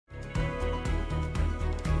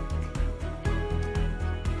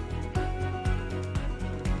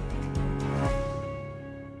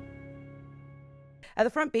The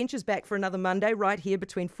front bench is back for another Monday right here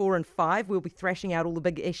between 4 and 5. We'll be thrashing out all the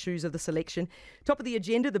big issues of the selection. Top of the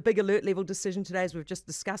agenda, the big alert level decision today, as we've just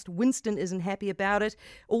discussed. Winston isn't happy about it.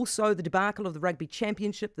 Also, the debacle of the Rugby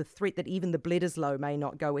Championship, the threat that even the Bledisloe may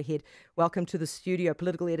not go ahead. Welcome to the studio,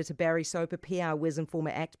 political editor Barry Soper, PR whiz and former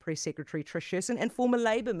ACT Press Secretary Trish Sherson, and former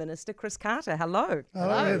Labour Minister Chris Carter. Hello.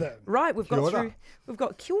 Hello. Right, we've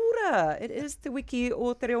got kia ora. It is Te Wiki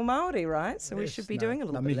o Te Reo Māori, right? So we should be doing a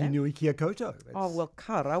little bit of that. Nui kia koutou. Oh, well,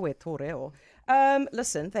 ka rawe tō reo.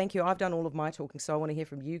 Listen, thank you. I've done all of my talking, so I want to hear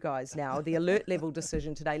from you guys now. The alert level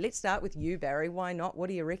decision today. Let's start with you, Barry. Why not? What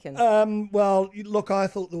do you reckon? Well, look, I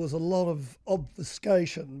thought there was a lot of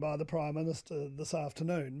obfuscation by the Prime Minister this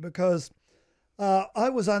afternoon because I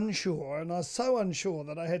was unsure, and I was so unsure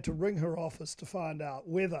that I had to ring her office to find out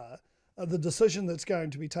whether the decision that's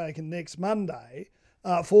going to be taken next Monday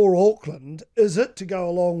for Auckland, is it to go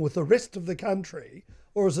along with the rest of the country,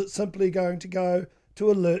 or is it simply going to go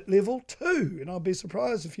to alert level 2? And I'll be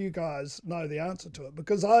surprised if you guys know the answer to it,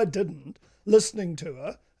 because I didn't, listening to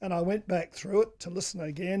her, and I went back through it to listen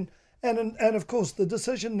again. And of course, the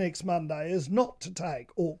decision next Monday is not to take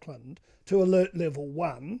Auckland to alert level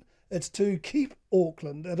 1. It's to keep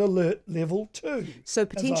Auckland at alert level 2. So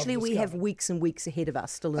potentially we have weeks and weeks ahead of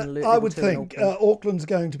us still in alert I level would 2 think Auckland's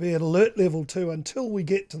going to be at alert level 2 until we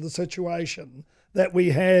get to the situation that we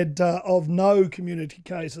had of no community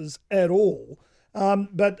cases at all.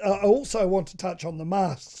 But I also want to touch on the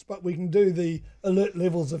masks, but we can do the alert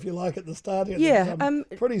levels if you like at the start here. Yeah, I'm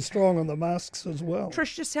pretty strong on the masks as well.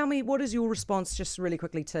 Trish, just tell me, what is your response just really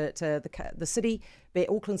quickly to the city,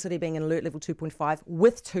 Auckland City being in alert level 2.5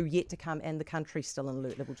 with 2 yet to come and the country still in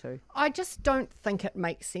alert level 2? I just don't think it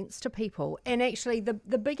makes sense to people. And actually the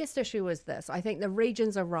biggest issue is this. I think the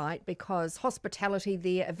regions are right because hospitality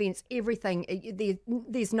there, events, everything,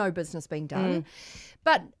 there's no business being done.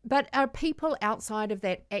 But are people outside of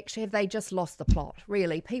that actually, have they just lost the plot,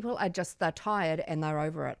 really? People are just, they're tired and they're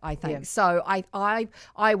over it, I think. Yeah. So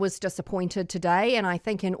I was disappointed today, and I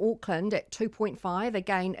think in Auckland at 2.5,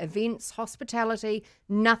 again, events, hospitality,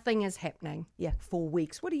 nothing is happening. Yeah, 4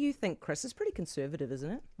 weeks. What do you think, Chris? It's pretty conservative, isn't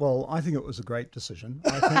it? Well, I think it was a great decision.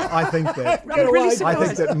 I think that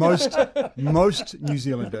most New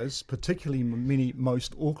Zealanders, particularly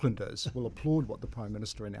most Aucklanders, will applaud what the Prime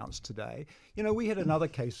Minister announced today. You know, we had another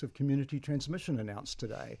case of community transmission announced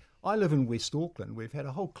today. I live in West Auckland. We've had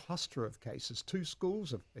a whole cluster of cases, 2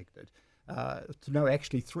 schools affected.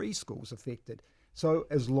 Actually 3 schools affected. So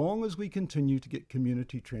as long as we continue to get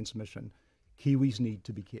community transmission, Kiwis need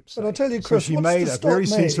to be kept safe. But I tell you, Chris, so she made a very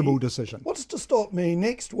sensible decision. What's to stop me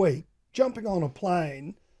next week jumping on a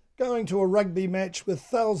plane, going to a rugby match with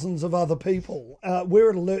thousands of other people?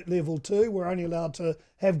 We're at alert level 2. We're only allowed to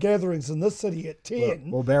have gatherings in this city at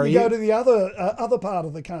 10. Well, Barry, you go to the other part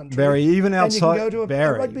of the country. Barry, even outside, and you can go to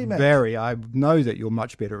a rugby match. Barry, I know that you're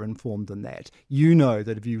much better informed than that. You know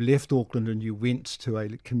that if you left Auckland and you went to a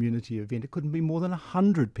community event, it couldn't be more than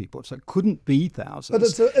 100 people. So it couldn't be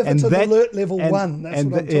thousands. But if it's an alert level 1, that's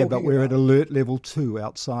what I'm talking but we're about. at alert level 2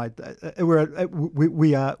 outside.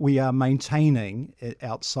 We are maintaining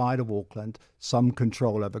outside of Auckland some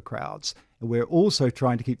control over crowds. And we're also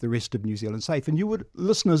trying to keep the rest of New Zealand safe. And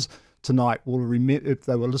listeners tonight will remember, if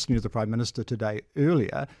they were listening to the Prime Minister today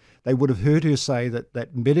earlier, they would have heard her say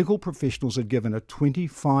that medical professionals had given a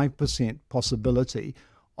 25% possibility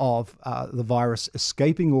of the virus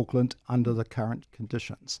escaping Auckland under the current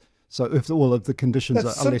conditions. So if all of the conditions are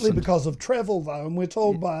lessened. That's simply because of travel, though, and we're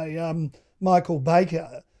told by Michael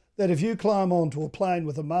Baker that if you climb onto a plane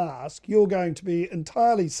with a mask, you're going to be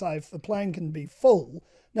entirely safe. The plane can be full.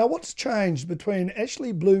 Now, what's changed between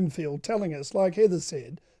Ashley Bloomfield telling us, like Heather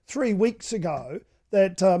said, 3 weeks ago,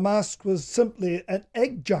 that mask was simply an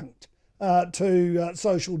adjunct to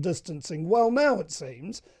social distancing? Well, now it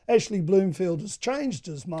seems Ashley Bloomfield has changed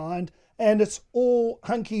his mind and it's all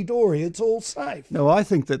hunky-dory, it's all safe. No, I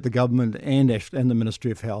think that the government and the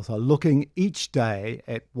Ministry of Health are looking each day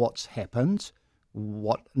at what's happened,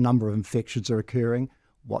 what number of infections are occurring,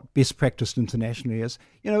 what best practice internationally is.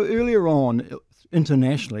 You know, earlier on,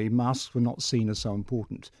 internationally, masks were not seen as so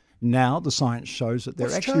important. Now the science shows that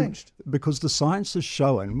they're changed? Because the science has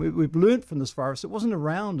shown, we've learned from this virus, it wasn't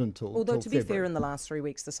around until Although to be February. fair, in the last 3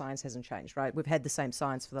 weeks, the science hasn't changed, right? We've had the same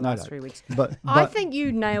science for the last 3 weeks. But I think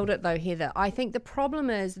you nailed it though, Heather. I think the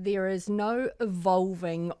problem is there is no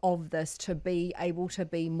evolving of this to be able to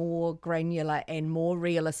be more granular and more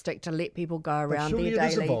realistic to let people go around their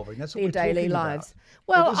daily lives.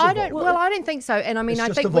 Well, I don't think so. And I mean, it's I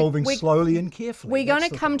just think evolving slowly and carefully. We're going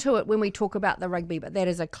to come to it when we talk about the rugby, but that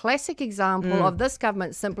is a classic classic example of this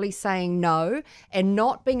government simply saying no and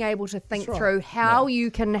not being able to think through how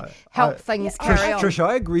you can help things carry on. Trish,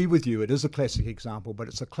 I agree with you. It is a classic example, but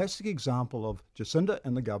it's a classic example of Jacinda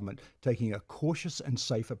and the government taking a cautious and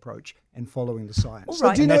safe approach and following the science.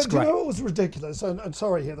 So do you know what was ridiculous? And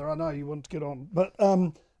sorry, Heather, I know you want to get on, but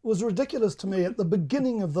it was ridiculous to me at the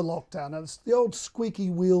beginning of the lockdown. It's the old squeaky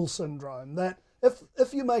wheel syndrome that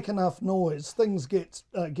if you make enough noise, things get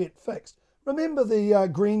fixed. Remember the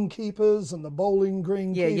greenkeepers and the bowling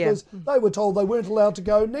greenkeepers? They were told they weren't allowed to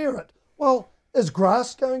go near it. Well, is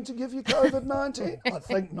grass going to give you COVID-19? I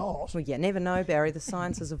think not. Well, you never know, Barry. The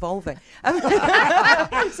science is evolving. I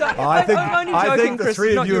think the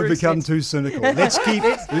three of you have become too cynical. Let's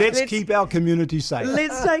keep our community safe.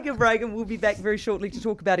 Let's take a break, and we'll be back very shortly to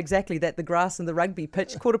talk about exactly that, the grass and the rugby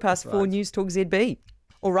pitch. 4:15 News Talk ZB.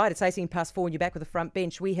 All right, it's 4:18 and you're back with the front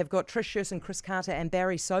bench. We have got Trish Scherson, Chris Carter and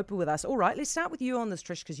Barry Soper with us. All right, let's start with you on this,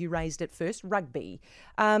 Trish, because you raised it first. Rugby.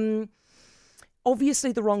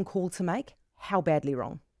 Obviously the wrong call to make. How badly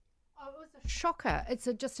wrong? Oh, it was a shocker. It's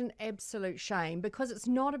just an absolute shame because it's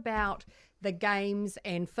not about the games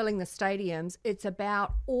and filling the stadiums. It's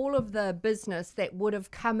about all of the business that would have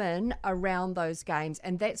come in around those games,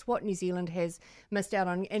 and that's what New Zealand has missed out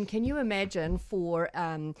on. And can you imagine for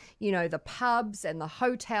the pubs and the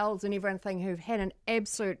hotels and everything who've had an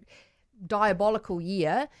absolute diabolical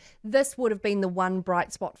year, this would have been the one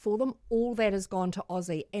bright spot for them. All that has gone to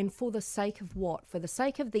Aussie, and for the sake of what? For the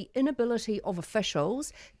sake of the inability of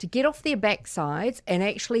officials to get off their backsides and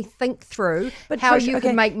actually think through how Trish, you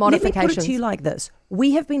can make modifications. Let me put it to you like this.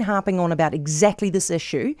 We have been harping on about exactly this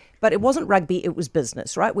issue, but it wasn't rugby, it was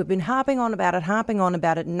business, right? We've been harping on about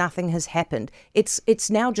it, nothing has happened. It's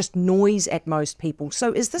now just noise at most people.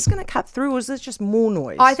 So is this going to cut through, or is this just more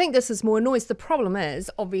noise? I think this is more noise. The problem is,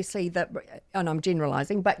 obviously, that, and I'm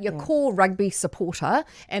generalising, but your core rugby supporter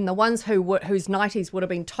and the ones whose 90s would have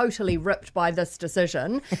been totally ripped by this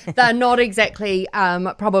decision, they're not exactly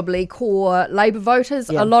probably core Labour voters,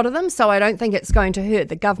 a lot of them, so I don't think it's going to hurt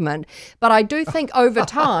the government. But I do think over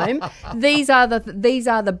time, these are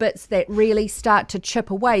the bits that really start to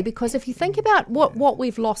chip away, because if you think about what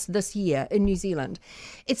we've lost this year in New Zealand,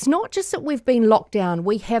 it's not just that we've been locked down,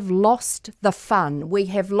 we have lost the fun, we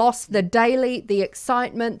have lost the daily, the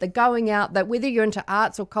excitement, the going out, that whether you're into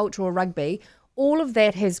arts or culture or rugby, all of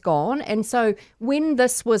that has gone. And so when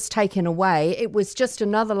this was taken away, it was just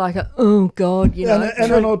another oh God,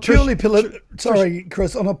 And on a purely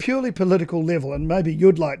Chris, on a purely political level, and maybe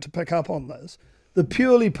you'd like to pick up on this, the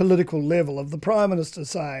purely political level of the Prime Minister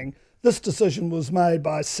saying this decision was made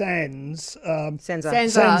by Sansa,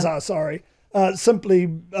 simply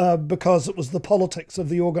because it was the politics of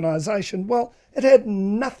the organisation. Well, it had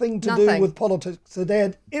nothing to do with politics. It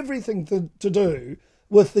had everything to do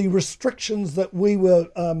with the restrictions that we were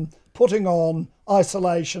putting on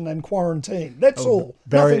isolation and quarantine. That's all.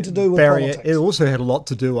 Nothing to do with politics. It also had a lot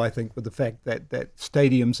to do, I think, with the fact that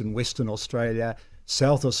stadiums in Western Australia,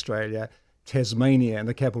 South Australia, Tasmania and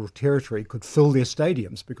the Capital Territory could fill their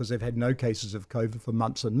stadiums because they've had no cases of COVID for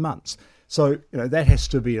months and months. So, that has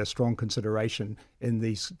to be a strong consideration in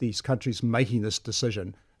these countries making this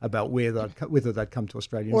decision about whether they'd come to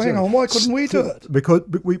Australia. Well, hang on, why couldn't we do it?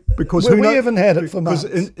 Because we haven't had it for months.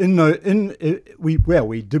 We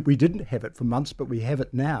didn't have it for months, but we have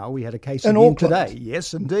it now. We had a case in Auckland today.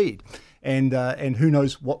 Yes, indeed. And who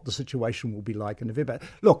knows what the situation will be like in November.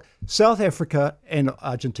 Look, South Africa and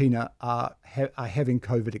Argentina are having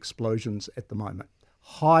COVID explosions at the moment.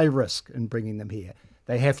 High risk in bringing them here.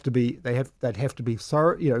 They'd have to be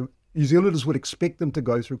thorough. New Zealanders would expect them to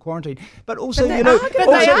go through quarantine, but also they're in a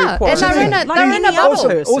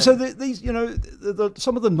bubble. Also, these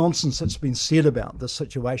some of the nonsense that's been said about this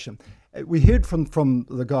situation. We heard from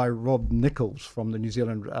the guy Rob Nichols from the New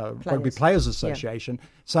Zealand Rugby Players Association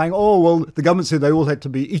saying, "Oh well, the government said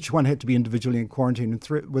each one had to be individually in quarantine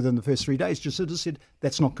within the first 3 days." Jacinda said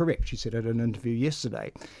that's not correct. She said it in an interview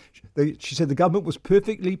yesterday. She said the government was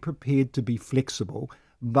perfectly prepared to be flexible,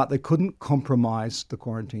 but they couldn't compromise the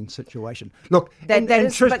quarantine situation. Look,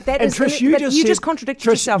 Trish, you just contradicted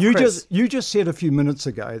yourself, Chris. You just said a few minutes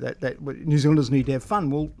ago that New Zealanders need to have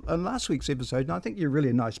fun. Well, in last week's episode, and I think you're really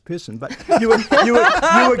a nice person, but you were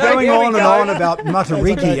going on and on about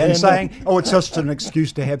Matariki and saying, "Oh, it's just an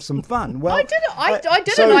excuse to have some fun." Well, I didn't.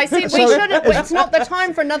 I said we shouldn't. It's not the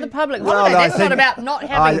time for another public holiday. That's not about not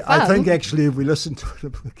having fun. I think actually, if we listen to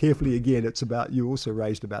it carefully again, it's about you also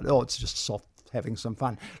raised about it's just having some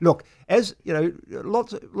fun. Look, as you know,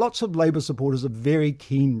 lots of Labour supporters are very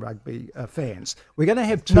keen rugby fans. We're going to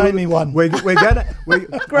have two. Name me one. We're going to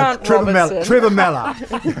Grant Trevor Mallard.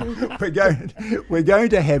 we're going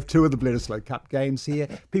to have two of the Bledisloe Cup games here.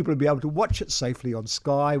 People will be able to watch it safely on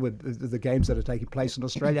Sky with the games that are taking place in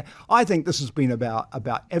Australia. I think this has been about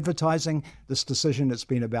advertising. This decision, it's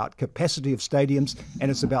been about capacity of stadiums,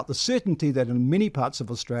 and it's about the certainty that in many parts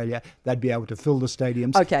of Australia they'd be able to fill the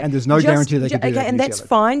stadiums. Okay. And there's no guarantee they can do that. Okay, and that's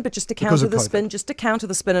fine, but just to counter the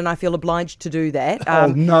spin, and I feel obliged to do that.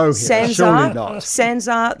 No, surely not.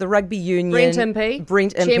 SANZAAR, the Rugby Union, Brent Impey,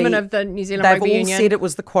 Chairman of the New Zealand Rugby Union. They've all said it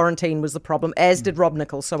was the quarantine was the problem, as did Rob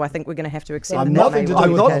Nichols. So I think we're going to have to accept I'm that.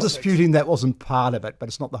 I'm not disputing that wasn't part of it, but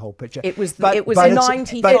it's not the whole picture. It was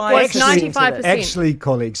 95%. Actually,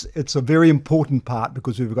 colleagues, it's a very important part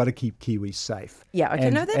because we've got to keep Kiwis safe. Yeah, okay,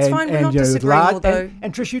 no, that's fine. We're not disagreeing, although...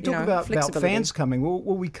 And Trish, you talk about fans coming. Well,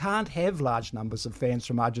 we can't have large numbers of fans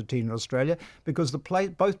from Argentina and Australia because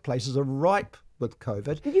both places are ripe with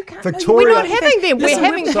COVID. You can't, Victoria, we're not having them. We're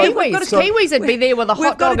having Kiwis. Kiwis would be there with a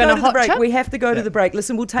hot dog and a hot chip. We have to go to the break.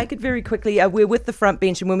 Listen, we'll take it very quickly. We're with the front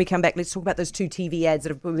bench, and when we come back, let's talk about those two TV ads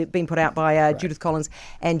that have been put out by Judith Collins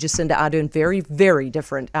and Jacinda Ardern. Very, very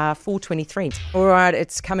different. 4:23. All right,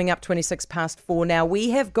 it's coming up 4 now. We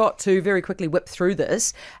have got to very quickly whip through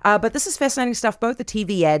this, but this is fascinating stuff. Both the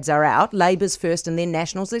TV ads are out. Labour's first and then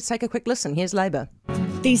Nationals. Let's take a quick listen. Here's Labour.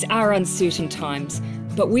 These are uncertain times,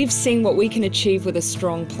 but we've seen what we can achieve with a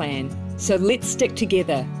strong plan. So let's stick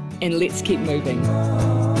together and let's keep moving.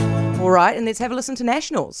 All right, and let's have a listen to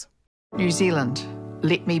Nationals. New Zealand,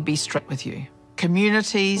 let me be straight with you.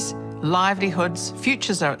 Communities, livelihoods,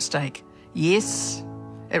 futures are at stake. Yes,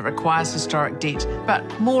 it requires historic debt, but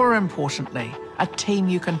more importantly, a team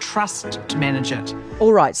you can trust to manage it.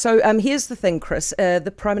 All right, so here's the thing, Chris.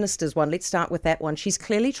 The Prime Minister's one, let's start with that one. She's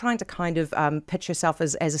clearly trying to kind of pitch herself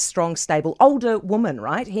as a strong, stable, older woman,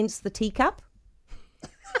 right? Hence the teacup.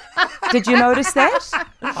 Did you notice that?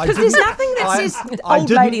 Because there's nothing that says old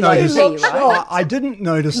lady like me, right? I didn't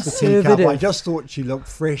notice the teacup. I just thought she looked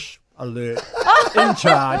fresh, alert, in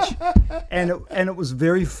charge, and it was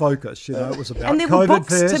very focused. You know, it was about and there COVID were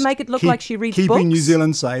books first, to make it look like she reads keeping books. New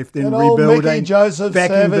Zealand safe, then and old rebuilding, Mickey Joseph back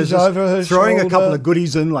in Savage business, over her throwing shoulder. a couple of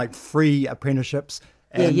goodies in like free apprenticeships,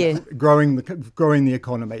 and growing the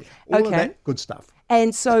economy. All of that good stuff.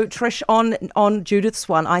 And so, Trish, on Judith's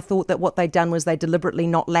one, I thought that what they'd done was they deliberately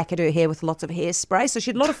not lacquered her hair with lots of hairspray. So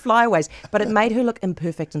she had a lot of flyaways, but it made her look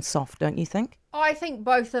imperfect and soft, don't you think? I think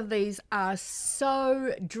both of these are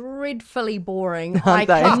so dreadfully boring. I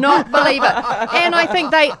cannot believe it. And I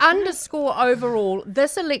think they underscore overall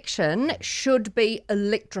this election should be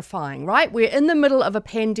electrifying, right? We're in the middle of a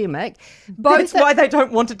pandemic. That's why they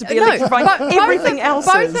don't want it to be electrifying. Everything else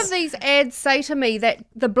is. Both of these ads say to me that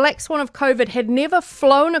the black swan of COVID had never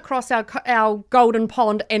flown across our golden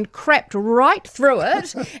pond and crapped right through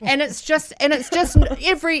it. and it's just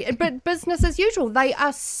every business as usual. They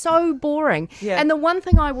are so boring. Yeah. And the one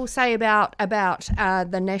thing I will say about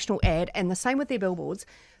the National ad, and the same with their billboards,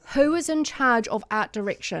 who is in charge of art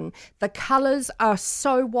direction? The colours are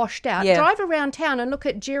so washed out. Yeah. Drive around town and look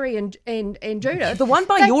at Jerry and Judith. The one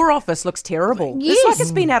by your office looks terrible. Yes. It's like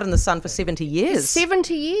it's been out in the sun for 70 years.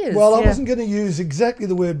 70 years. Well, I wasn't going to use exactly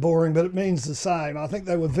the word boring, but it means the same. I think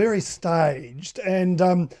they were very staged,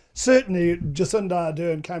 and certainly Jacinda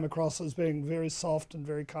Ardern came across as being very soft and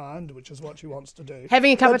very kind, which is what she wants to do.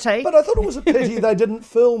 Having a cup of tea. But I thought it was a pity they didn't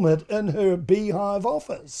film it in her beehive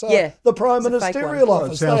office. So the Prime Ministerial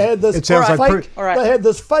office. They had this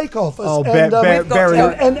fake office. Oh, she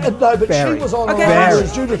was on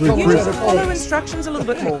as Judith You need to follow instructions a little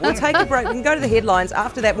bit more. We'll take a break. We can go to the headlines.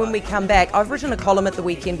 After that, when we come back, I've written a column at the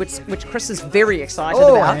weekend, which Chris is very excited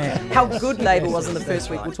about. How good Labour was in the first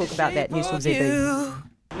week. We'll talk about that. News from ZB.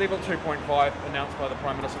 Level 2.5 announced by the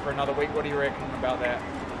Prime Minister for another week. What do you reckon about that?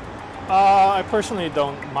 I personally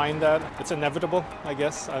don't mind that. It's inevitable, I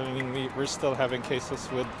guess. I mean, we're still having cases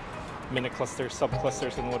with mini-clusters,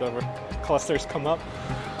 sub-clusters, and whatever clusters come up.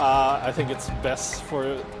 I think it's best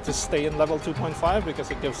to stay in level 2.5 because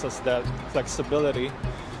it gives us that flexibility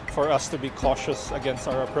for us to be cautious against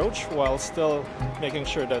our approach while still making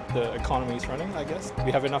sure that the economy is running, I guess.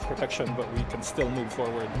 We have enough protection, but we can still move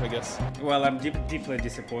forward, I guess. Well, I'm deeply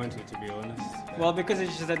disappointed, to be honest. Well, because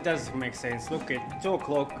that does make sense. Look, at 2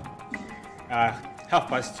 o'clock,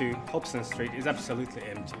 2:30, Hobson Street is absolutely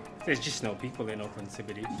empty. There's just no people in Auckland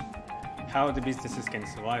CBD. How the businesses can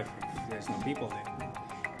survive if there's no people there?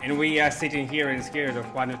 And we are sitting here and scared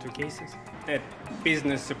of 1 or 2 cases. That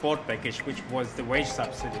business support package, which was the wage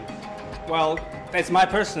subsidy, well, that's my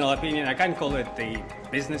personal opinion. I can't call it the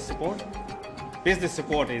business support. Business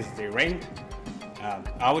support is the rent,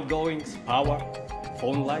 outgoings, power,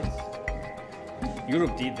 phone lines.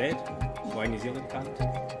 Europe did that. Why New Zealand can't?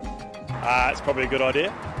 It's probably a good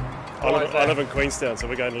idea. I live in Queenstown, so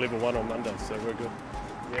we're going to level 1 on Monday, so we're good.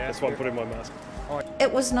 Yeah, that's why I'm putting my mask on.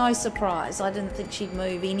 It was no surprise. I didn't think she'd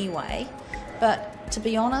move anyway. But to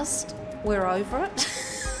be honest, we're over it.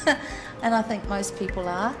 And I think most people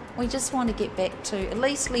are. We just want to get back to at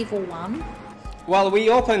least level 1. Well, we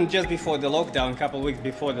opened just before the lockdown, a couple of weeks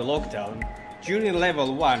before the lockdown. During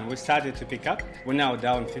level 1, we started to pick up. We're now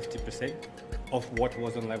down 50% of what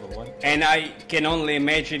was on level 1. And I can only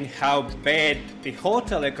imagine how bad the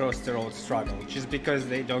hotel across the road struggle, just because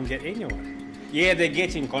they don't get anyone. Yeah, they're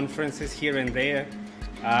getting conferences here and there.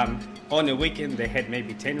 On a weekend, they had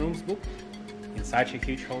maybe 10 rooms booked in such a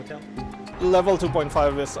huge hotel. Level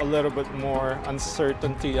 2.5 is a little bit more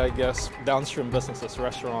uncertainty, I guess. Downstream businesses,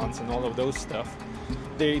 restaurants, and all of those stuff.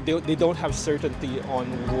 They don't have certainty on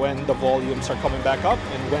when the volumes are coming back up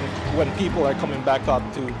and when people are coming back up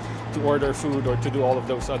to order food or to do all of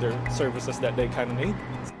those other services that they kind of need.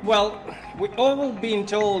 Well, we've all been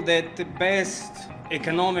told that the best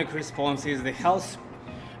economic response is the health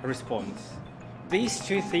response. These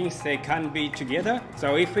two things, they can't be together.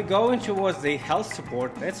 So if we're going towards the health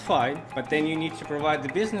support, that's fine, but then you need to provide the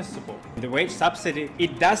business support. The wage subsidy,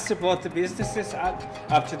 it does support the businesses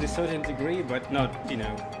up to a certain degree, but not,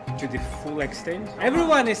 to the full extent.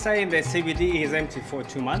 Everyone is saying that CBD is empty for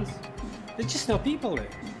 2 months. There's just no people there.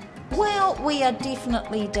 Well, we are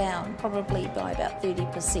definitely down, probably by about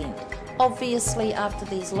 30%. Obviously, after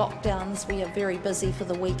these lockdowns, we are very busy for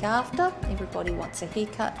the week after. Everybody wants a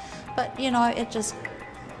haircut. But, it just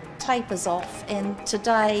tapers off. And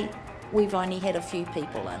today, we've only had a few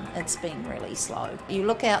people in. It's been really slow. You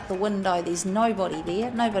look out the window, there's nobody there.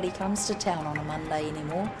 Nobody comes to town on a Monday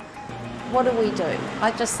anymore. What do?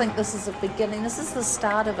 I just think this is a beginning. This is the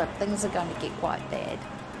start of it. Things are going to get quite bad.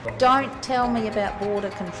 Don't tell me about border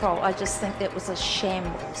control. I just think that was a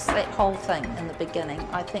shambles, that whole thing in the beginning.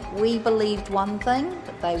 I think we believed one thing,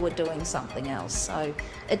 but they were doing something else. So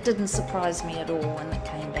it didn't surprise me at all when it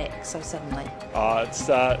came back so suddenly. It's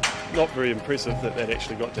not very impressive that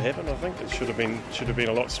actually got to happen. I think it should have been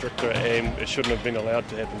a lot stricter, and it shouldn't have been allowed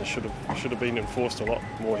to happen. It should have been enforced a lot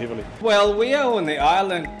more heavily. Well, we are on the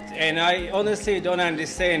island, and I honestly don't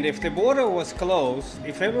understand. If the border was closed,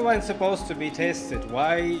 if everyone's supposed to be tested,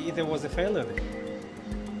 why there was a failure there?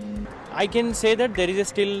 I can say that there is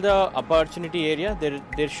still the opportunity area.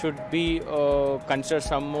 There should be consider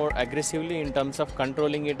some more aggressively in terms of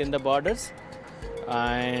controlling it in the borders,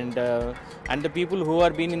 and the people who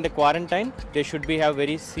are being in the quarantine, they should be have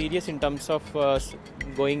very serious in terms of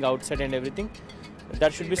going outside and everything.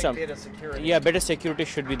 That should be some better security. Yeah, better security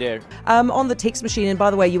should be there. On the text machine, and by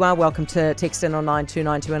the way, you are welcome to text in on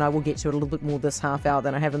 9292, and I will get to it a little bit more this half hour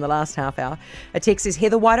than I have in the last half hour. A text says,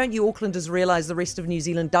 Heather, why don't you Aucklanders realise the rest of New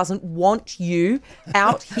Zealand doesn't want you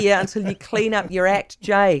out here until you clean up your act?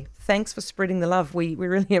 Jay, thanks for spreading the love. We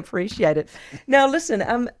really appreciate it. Now,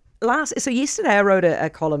 listen, so yesterday I wrote a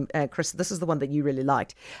column, Chris, this is the one that you really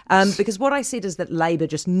liked, because what I said is that Labour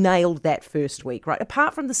just nailed that first week, right?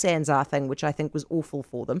 Apart from the SANZAR thing, which I think was awful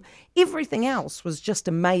for them, everything else was just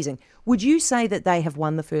amazing. Would you say that they have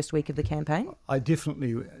won the first week of the campaign? I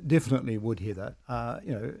definitely would hear that.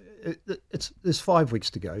 There's 5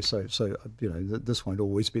 weeks to go, so this won't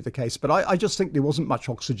always be the case. But I just think there wasn't much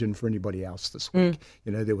oxygen for anybody else this week.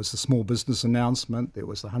 There was the small business announcement, there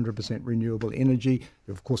was the 100% renewable energy,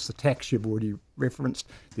 of course the tax you've already referenced.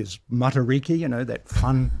 There's Matariki, that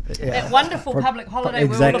fun, that wonderful public holiday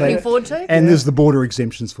we're all looking forward to. And there's the border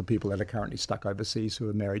exemptions for people that are currently stuck overseas who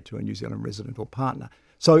are married to a New Zealand resident or partner.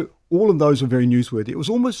 So all of those were very newsworthy. It was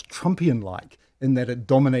almost Trumpian-like in that it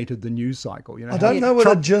dominated the news cycle. I don't know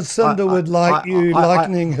whether Jacinda would like you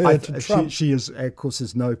likening her to Trump. She is, of course,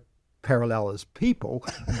 there's no parallel as people,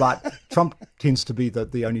 but Trump tends to be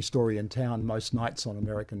the only story in town most nights on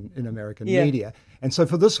American media. And so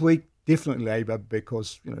for this week, definitely Labour,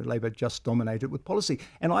 because Labour just dominated with policy.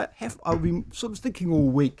 And I've been sort of thinking all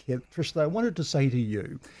week here, Trish, I wanted to say to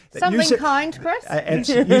you that something kind, Chris. And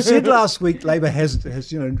you said last week Labour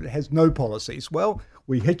has no policies. Well,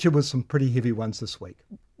 we hit you with some pretty heavy ones this week.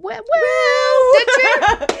 Well,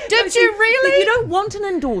 did you really? You don't want an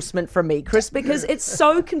endorsement from me, Chris, because it's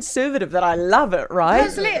so conservative that I love it,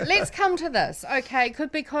 right? Let's come to this, okay?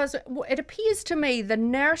 Because it appears to me the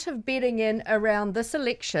narrative bedding in around this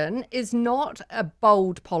election is not a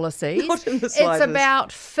bold policy. Not in the slightest. It's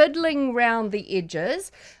about fiddling round the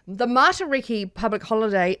edges. The Matariki public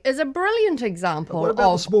holiday is a brilliant example. What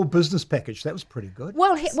about the small business package? That was pretty good.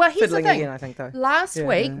 Well, here's the thing. Again, I think, though. Last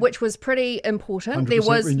week, which was pretty important, there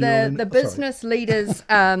was the business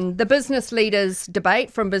business leaders,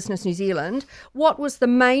 debate from Business New Zealand, what was the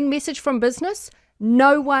main message from business?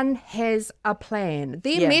 No one has a plan.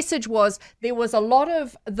 Their message was there was a lot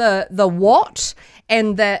of the what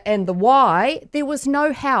and the why. There was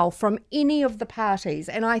no how from any of the parties,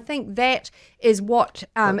 and I think that is what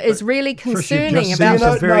is really concerning about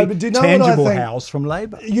a very tangible house from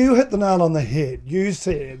Labor. You hit the nail on the head. You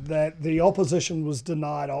said that the opposition was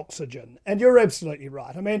denied oxygen, and you're absolutely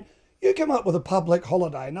right. I mean, you come up with a public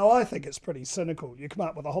holiday. Now, I think it's pretty cynical. You come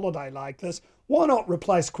up with a holiday like this. Why not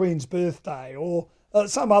replace Queen's Birthday or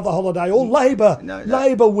some other holiday or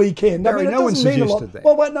Labour weekend? Barry, no one suggested that.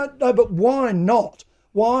 Well, but why not?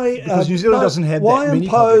 Why? Because New Zealand doesn't have why that many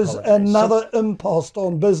impose public holidays? another impost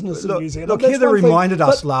on business in New Zealand? Look, Heather reminded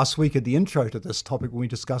us last week at the intro to this topic when we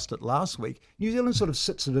discussed it last week. New Zealand sort of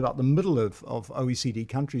sits at about the middle of OECD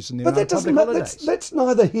countries in their public holidays. That's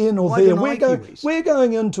neither here nor there. We're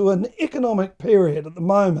going into an economic period at the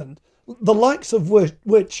moment, the likes of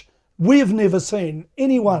which we've never seen.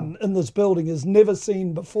 Anyone in this building has never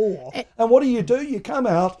seen before. And what do? You come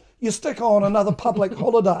out, you stick on another public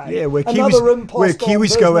holiday. Yeah, where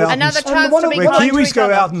Kiwis go out Kiwis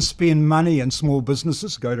go out and spend money, and small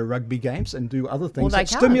businesses go to rugby games and do other things that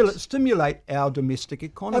stimulate our domestic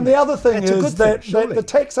economy. And the other thing is that the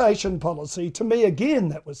taxation policy, to me, again,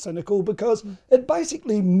 that was cynical because it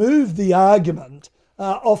basically moved the argument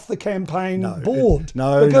off the campaign board.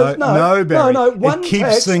 No, Barry. One it keeps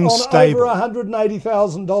tax things on stable. over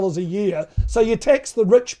 $180,000 a year. So you tax the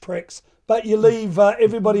rich pricks, but you leave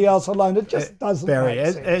everybody else alone. It just doesn't Barry,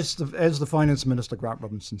 make sense. as the Finance Minister, Grant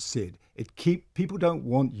Robinson, said, people don't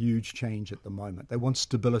want huge change at the moment. They want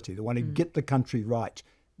stability. They want to get the country right.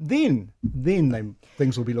 Then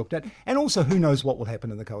things will be looked at. And also, who knows what will happen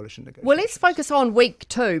in the coalition negotiations. Well, let's focus on week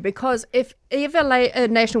 2, because if ever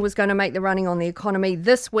National was going to make the running on the economy,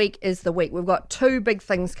 this week is the week. We've got 2 big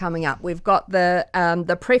things coming up. We've got the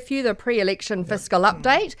pre-election fiscal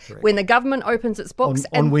update, when the government opens its books.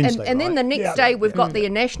 On Wednesday, and then the next day, we've got the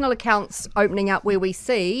national accounts opening up, where we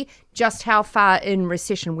see just how far in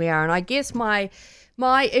recession we are. And I guess my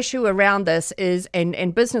issue around this is,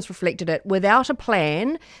 and business reflected it, without a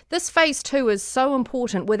plan, this phase 2 is so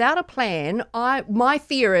important. Without a plan, my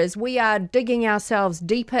fear is we are digging ourselves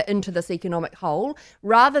deeper into this economic hole,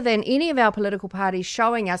 rather than any of our political parties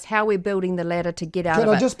showing us how we're building the ladder to get out of it.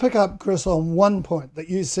 Can I just pick up, Chris, on one point that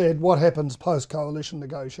you said, what happens post-coalition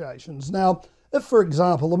negotiations? Now, if, for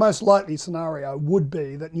example, the most likely scenario would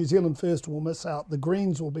be that New Zealand First will miss out, the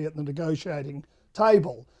Greens will be at the negotiating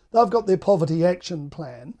table. They've got their poverty action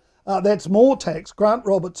plan. That's more tax. Grant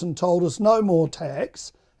Robertson told us no more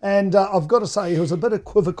tax. And I've got to say, he was a bit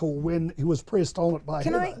equivocal when he was pressed on it by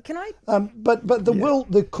Heather. But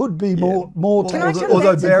there could be more tax.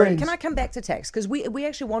 Can I come back to tax? Because we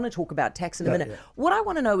actually want to talk about tax in a minute. Yeah. What I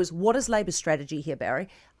want to know is, what is Labour's strategy here, Barry?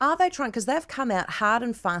 Are they trying, because they've come out hard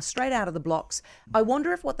and fast, straight out of the blocks. I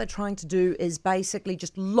wonder if what they're trying to do is basically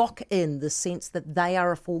just lock in the sense that they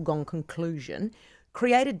are a foregone conclusion,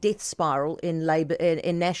 create a death spiral in Labor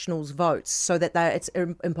in National's votes, so that it's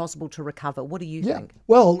impossible to recover. What do you think?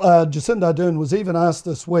 Well, Jacinda Ardern was even asked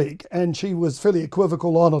this week, and she was fairly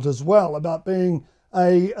equivocal on it as well, about being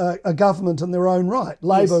a government in their own right,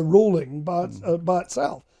 Labor ruling by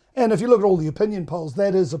itself. And if you look at all the opinion polls,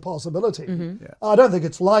 that is a possibility. I don't think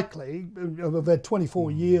it's likely. We've had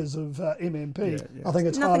 24 years of MMP. I think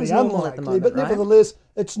it's highly unlikely. But nevertheless,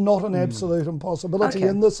 it's not an absolute impossibility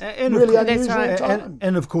in this really unusual time.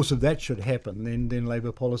 And of course, if that should happen, then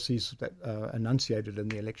Labour policies that are enunciated in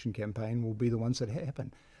the election campaign will be the ones that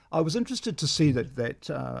happen. I was interested to see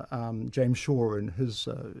that James Shaw, in his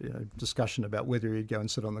discussion about whether he'd go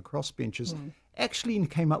and sit on the crossbenches, actually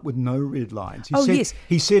came up with no red lines.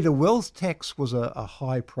 He said a wealth tax was a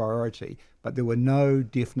high priority, but there were no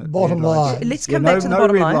definite bottom lines. Let's come back to the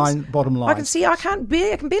bottom lines. Bottom lines. I can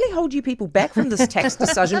barely hold you people back from this tax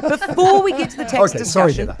decision. Before we get to the tax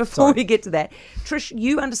discussion, we get to that, Trish,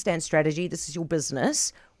 you understand strategy. This is your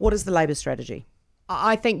business. What is the Labour strategy?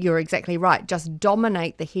 I think you're exactly right. Just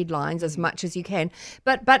dominate the headlines as much as you can.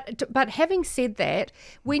 But having said that,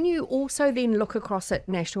 when you also then look across at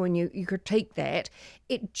National and you critique that,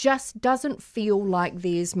 it just doesn't feel like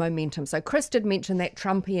there's momentum. So Chris did mention that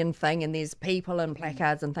Trumpian thing, and there's people and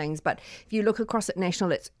placards and things, but if you look across at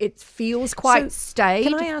National, it feels quite staid.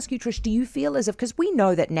 Can I ask you, Trish, do you feel as if, because we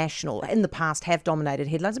know that National in the past have dominated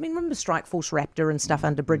headlines. I mean, remember Strike Force Raptor and stuff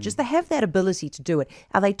under bridges? They have that ability to do it.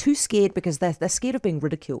 Are they too scared because they're scared of of being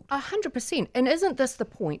ridiculed. 100%. And isn't this the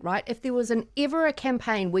point, right? If there was ever a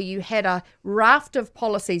campaign where you had a raft of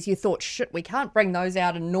policies, you thought, shit, we can't bring those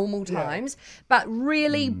out in normal times, but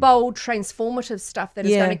really bold, transformative stuff that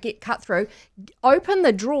is going to get cut through, open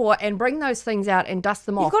the drawer and bring those things out and dust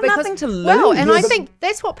them off. You've got nothing to lose. Well, and I think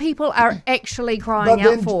that's what people are actually crying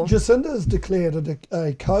out for. Jacinda's declared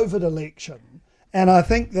a COVID election, and I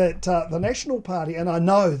think that the National Party, and I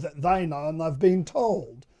know that they know, and they've been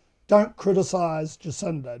told, don't criticise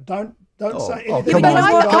Jacinda. Don't say anything.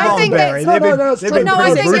 I think Barry. that's no,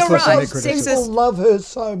 I think you're right. People love her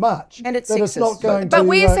so much, and it's that it's not going to. But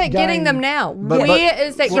where's that getting them now? Where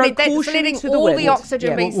is that getting? That's letting all the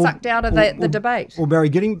oxygen be sucked out of the debate. Well, Barry,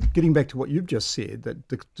 getting back to what you've just said,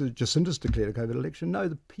 that Jacinda's declared a COVID election. No,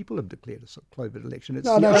 the people have declared a COVID election.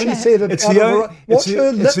 She said it. It's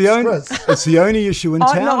the only issue in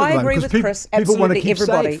town. No, I agree with Chris. People want to keep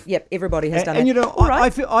everybody. safe. Yep, everybody has done it. And you know,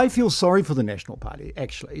 I feel sorry for the National Party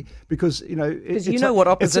actually, because you know what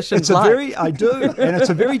opposition's like. I do, and it's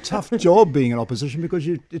a very tough job being in opposition, because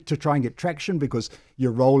you to try and get traction, because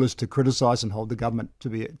your role is to criticise and hold the government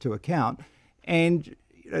to account, and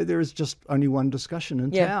there is just only one discussion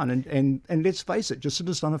in town, and let's face it,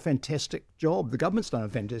 Jacinda's done a fantastic job. The government's done a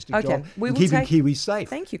fantastic job in keeping Kiwis safe.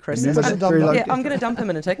 Thank you, Chris. I'm going to dump him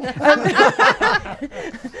in a tick.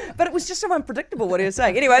 But it was just so unpredictable what he was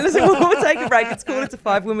saying. Anyway, listen, we'll take a break. It's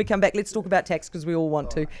 4:45. When we come back, let's talk about tax, because we all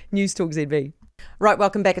want to. News Talk ZB. Right,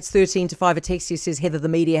 welcome back. It's 13 to 5. A text here says, Heather, the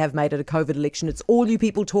media have made it a COVID election. It's all you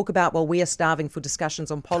people talk about while we are starving for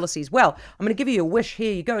discussions on policies. Well, I'm going to give you a wish.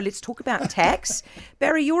 Here you go. Let's talk about tax.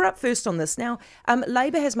 Barry, you're up first on this. Now,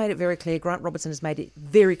 Labor has made it very clear, Grant Robertson has made it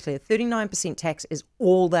very clear, 39% tax is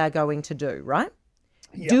all they're going to do, right?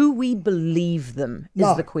 Yep. Do we believe them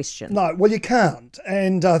is the question. No, well, you can't.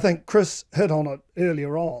 And I think Chris hit on it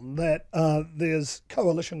earlier on, that there's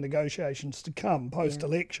coalition negotiations to come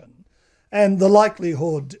post-election. And the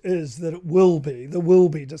likelihood is that there will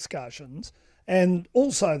be discussions. And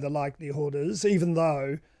also the likelihood is, even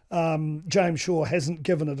though James Shaw hasn't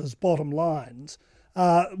given it as bottom lines,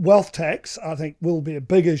 wealth tax, I think, will be a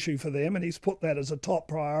big issue for them, and he's put that as a top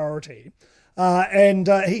priority. And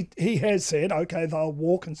he has said, OK, they'll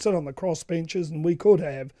walk and sit on the crossbenches, and we could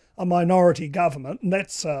have a minority government, and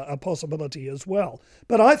that's a possibility as well.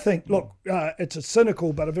 But I think, look, it's a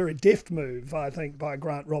cynical but a very deft move, I think, by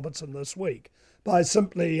Grant Robertson this week, by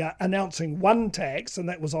simply announcing one tax, and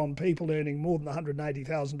that was on people earning more than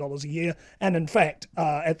 $180,000 a year. And in fact,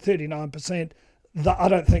 at 39%, I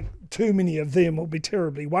don't think too many of them will be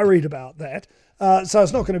terribly worried about that. So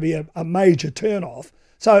it's not going to be a major turn-off.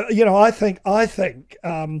 So, I think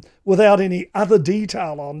without any other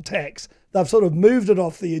detail on tax, they've sort of moved it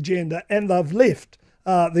off the agenda, and they've left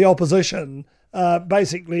the opposition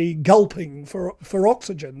basically gulping for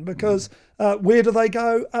oxygen, because where do they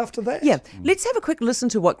go after that? Yeah, let's have a quick listen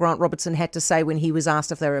to what Grant Robertson had to say when he was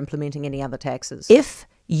asked if they were implementing any other taxes. If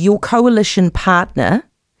your coalition partner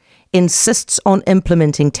insists on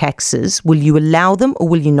implementing taxes, will you allow them or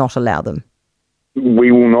will you not allow them?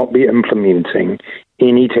 We will not be implementing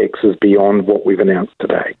any taxes beyond what we've announced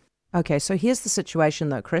today. Okay, so here's the situation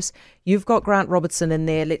though, Chris. You've got Grant Robertson in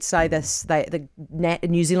there. Let's say the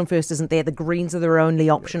New Zealand First isn't there. The Greens are their only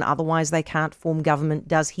option. Otherwise, they can't form government.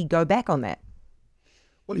 Does he go back on that?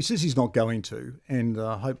 Well, he says he's not going to, and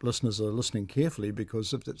I hope listeners are listening carefully,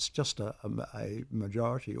 because if it's just a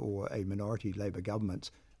majority or a minority Labor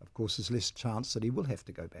government, of course, there's less chance that he will have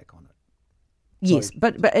to go back on it. Yes,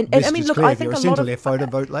 but I mean, look, I think a lot of left voter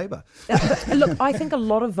vote Labor. Look, I think a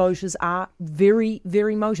lot of voters are very,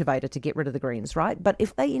 very motivated to get rid of the Greens, right? But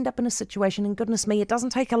if they end up in a situation, and goodness me, it doesn't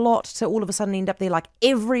take a lot to all of a sudden end up there like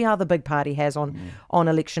every other big party has on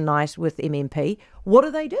election night with MMP. What do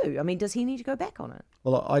they do? I mean, does he need to go back on it?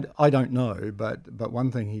 Well, I don't know, but one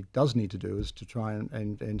thing he does need to do is to try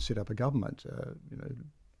and set up a government.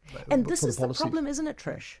 And this is the problem, isn't it,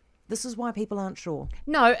 Trish? This is why people aren't sure.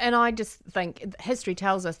 No, and I just think history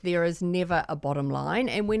tells us there is never a bottom line.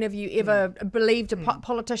 And when have you ever believed a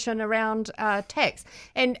politician around tax?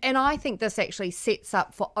 And I think this actually sets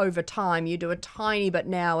up for over time. You do a tiny bit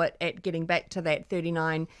now at getting back to that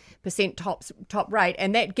 39% top rate,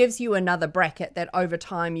 and that gives you another bracket that over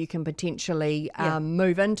time you can potentially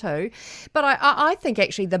move into. But I think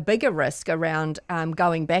actually the bigger risk around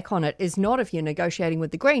going back on it is not if you're negotiating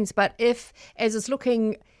with the Greens, but if, as it's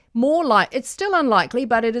looking more like, it's still unlikely,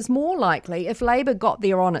 but it is more likely if Labor got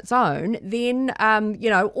there on its own, then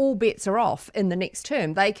all bets are off in the next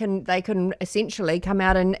term. They can essentially come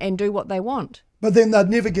out and do what they want. But then they'd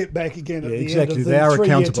never get back again at the exactly. end of the they are 3-year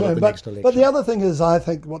accountable term. at the next election. But the other thing is, I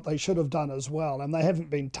think what they should have done as well, and they haven't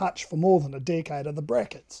been touched for more than a decade, are the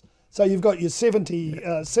brackets. So you've got your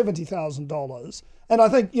 $70,000. And I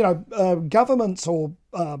think, governments or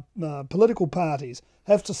political parties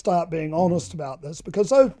have to start being honest about this, because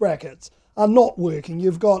those brackets are not working.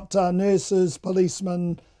 You've got nurses,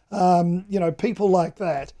 policemen, people like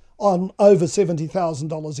that on over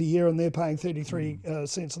 $70,000 a year, and they're paying 33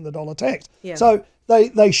 cents on the dollar tax. Yeah. So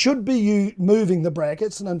they should be moving the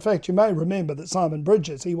brackets. And in fact, you may remember that Simon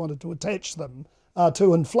Bridges, he wanted to attach them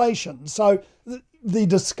to inflation. So the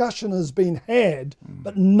discussion has been had,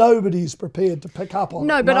 but nobody's prepared to pick up on it.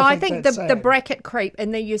 No, but I think the sad. bracket creep,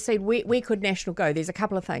 and then you said, where could National go? There's a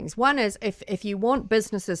couple of things. One is, if you want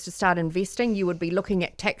businesses to start investing, you would be looking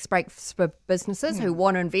at tax breaks for businesses who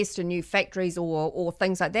want to invest in new factories or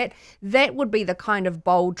things like that. That would be the kind of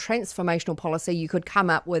bold transformational policy you could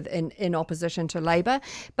come up with in opposition to Labour.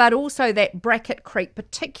 But also that bracket creep,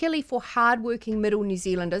 particularly for hardworking middle New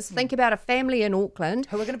Zealanders. Think about a family in Auckland.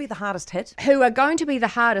 Who are going to be the hardest hit? Who are going to be the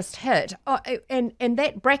hardest hit, and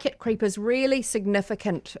that bracket creep is really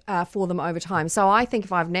significant for them over time. So I think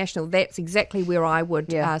if I have National, that's exactly where I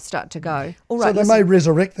would start to go. All right, so they may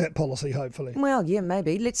resurrect that policy, hopefully. Well, yeah,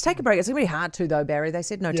 maybe. Let's take a break. It's going to be hard to, though, Barry. They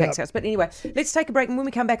said no tax cuts. But anyway, let's take a break. And when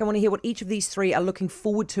we come back, I want to hear what each of these three are looking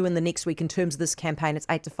forward to in the next week in terms of this campaign. It's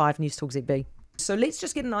 8 to 5 News Talk ZB. So let's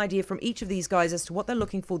just get an idea from each of these guys as to what they're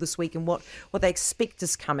looking for this week and what they expect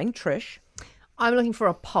is coming. Trish? I'm looking for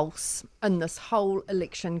a pulse in this whole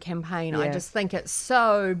election campaign. I just think it's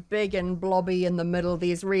so big and blobby in the middle.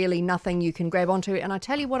 There's really nothing you can grab onto. And I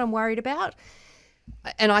tell you what I'm worried about,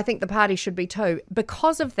 and I think the party should be too.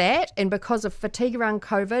 Because of that and because of fatigue around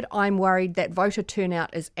COVID, I'm worried that voter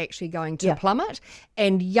turnout is actually going to plummet.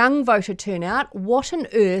 And young voter turnout, what on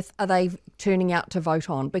earth are they turning out to vote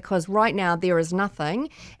on? Because right now there is nothing.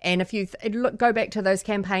 And if you go back to those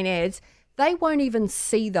campaign ads, they won't even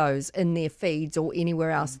see those in their feeds or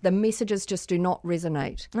anywhere else. The messages just do not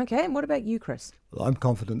resonate. Okay, and what about you, Chris? Well, I'm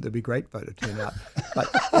confident there'll be great voter turnout. But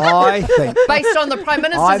I think... Based on the Prime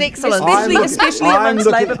Minister's excellence. Especially amongst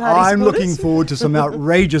Labour Party I'm supporters. looking forward to some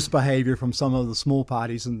outrageous behaviour from some of the small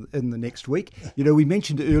parties in the next week. We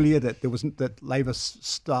mentioned earlier that that Labour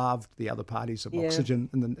starved the other parties of oxygen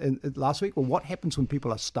in last week. Well, what happens when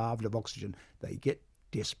people are starved of oxygen? They get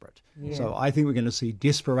desperate. So I think we're going to see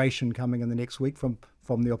desperation coming in the next week from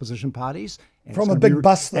the opposition parties. From a big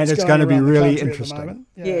bus that's going to be really interesting. interesting.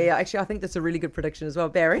 Yeah, actually, I think that's a really good prediction as well.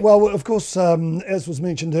 Barry? Well, of course, as was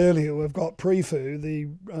mentioned earlier, we've got PREFU, the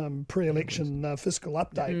pre-election fiscal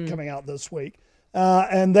update coming out this week.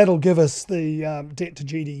 And that'll give us the debt to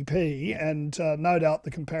GDP, and no doubt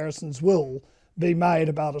the comparisons will be made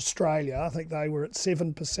about Australia. I think they were at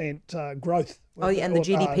 7% growth. And the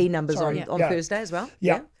GDP numbers on Thursday as well.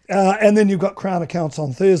 Yeah. And then you've got Crown accounts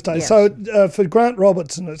on Thursday. Yeah. So for Grant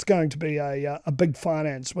Robertson, it's going to be a big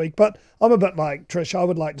finance week. But I'm a bit like Trish. I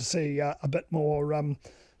would like to see a bit more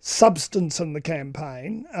substance in the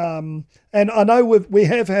campaign. And I know we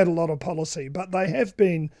have had a lot of policy, but they have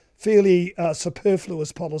been fairly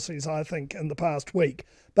superfluous policies, I think, in the past week.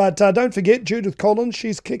 But don't forget, Judith Collins,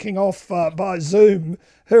 she's kicking off by Zoom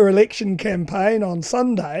her election campaign on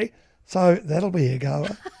Sunday. So that'll be a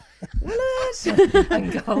goer.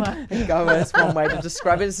 Goer. That's one way to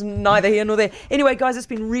describe it. It's neither here nor there. Anyway, guys, it's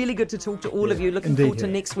been really good to talk to all of you. Looking forward to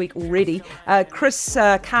next week already. Chris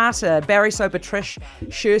Carter, Barry Soper, Trish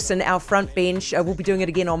Sherson, our front bench. We'll be doing it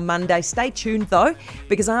again on Monday. Stay tuned, though,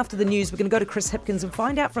 because after the news, we're going to go to Chris Hipkins and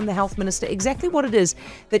find out from the Health Minister exactly what it is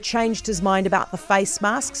that changed his mind about the face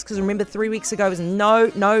masks. Because remember, 3 weeks ago was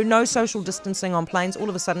no social distancing on planes. All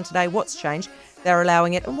of a sudden today, what's changed? They're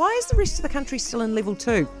allowing it. And why is the rest of the country still in level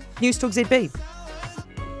 2? News Talk ZB.